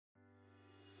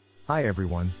Hi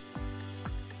everyone.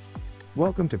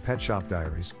 Welcome to Pet Shop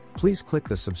Diaries. Please click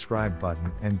the subscribe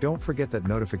button and don't forget that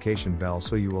notification bell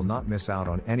so you will not miss out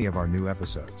on any of our new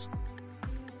episodes.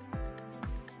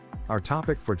 Our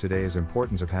topic for today is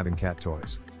importance of having cat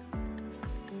toys.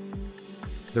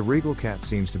 The regal cat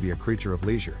seems to be a creature of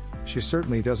leisure. She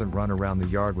certainly doesn't run around the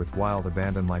yard with wild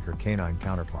abandon like her canine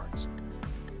counterparts.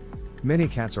 Many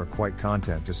cats are quite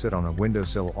content to sit on a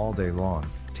windowsill all day long,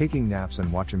 taking naps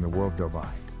and watching the world go by.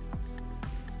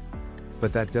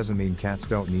 But that doesn't mean cats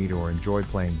don't need or enjoy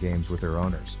playing games with their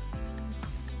owners.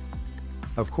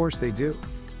 Of course they do.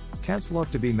 Cats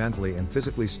love to be mentally and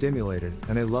physically stimulated,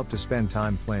 and they love to spend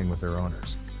time playing with their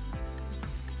owners.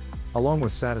 Along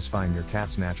with satisfying your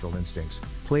cat's natural instincts,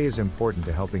 play is important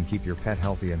to helping keep your pet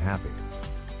healthy and happy.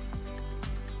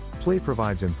 Play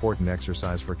provides important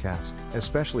exercise for cats,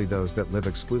 especially those that live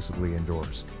exclusively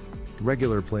indoors.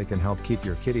 Regular play can help keep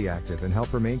your kitty active and help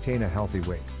her maintain a healthy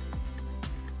weight.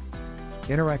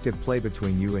 Interactive play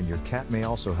between you and your cat may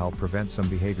also help prevent some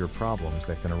behavior problems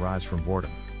that can arise from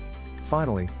boredom.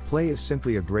 Finally, play is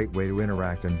simply a great way to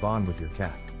interact and bond with your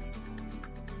cat.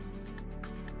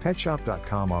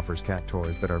 Petshop.com offers cat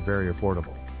toys that are very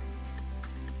affordable.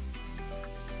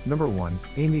 Number 1,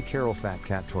 Amy Carroll Fat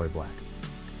Cat Toy Black.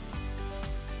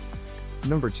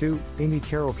 Number 2, Amy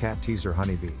Carroll Cat Teaser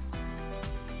Honeybee.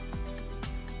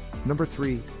 Number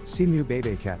 3, Seamew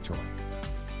Bebe Cat Toy.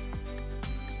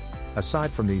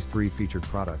 Aside from these three featured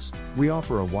products, we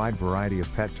offer a wide variety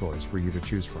of pet toys for you to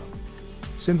choose from.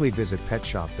 Simply visit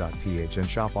Petshop.PH and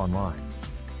shop online.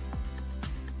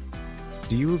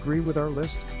 Do you agree with our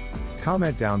list?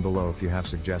 Comment down below if you have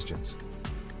suggestions.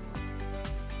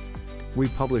 We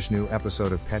publish new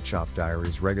episode of Pet Shop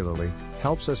Diaries regularly.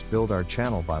 Helps us build our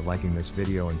channel by liking this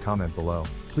video and comment below.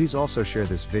 Please also share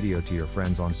this video to your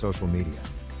friends on social media.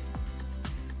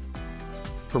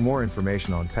 For more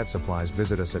information on pet supplies,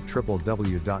 visit us at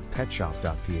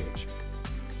www.petshop.ph.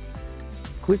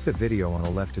 Click the video on the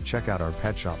left to check out our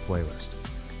Pet Shop playlist.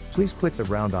 Please click the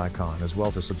round icon as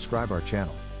well to subscribe our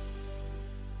channel.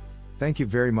 Thank you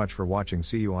very much for watching.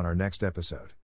 See you on our next episode.